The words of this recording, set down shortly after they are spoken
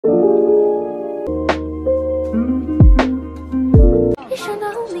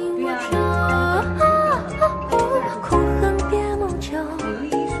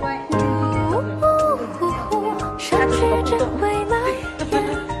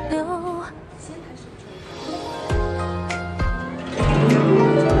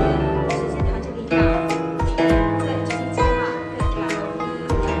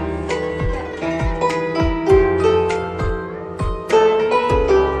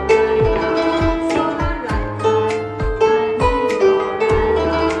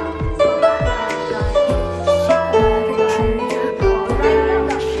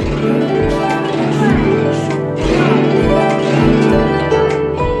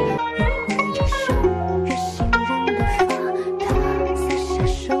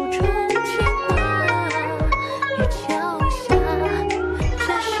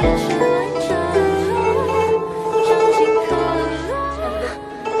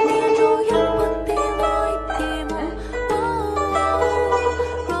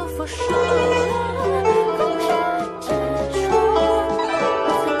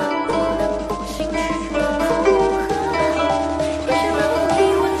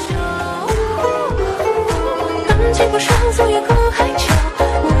向昨夜苦海潮。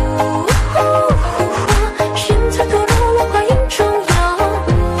心存吐露，落花影中摇。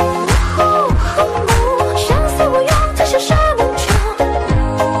相思无用，再下沙梦桥。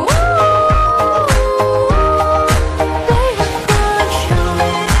未完花秋。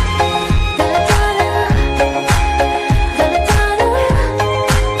哒啦哒啦，哒啦哒啦，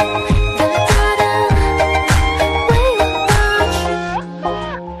哒啦哒啦，未完花秋。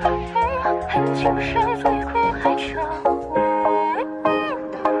恨情不舍，昨夜苦海潮。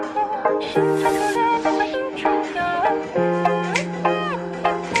心存吐露，落花影中摇。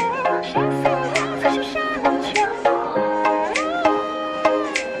相思无用，再下沙梦桥。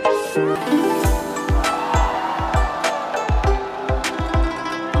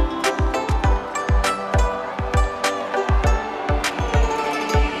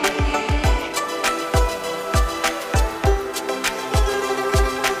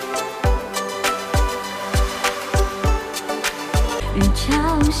日桥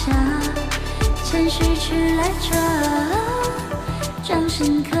下，千绪曲来着，掌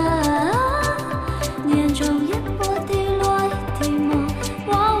声客，年中也。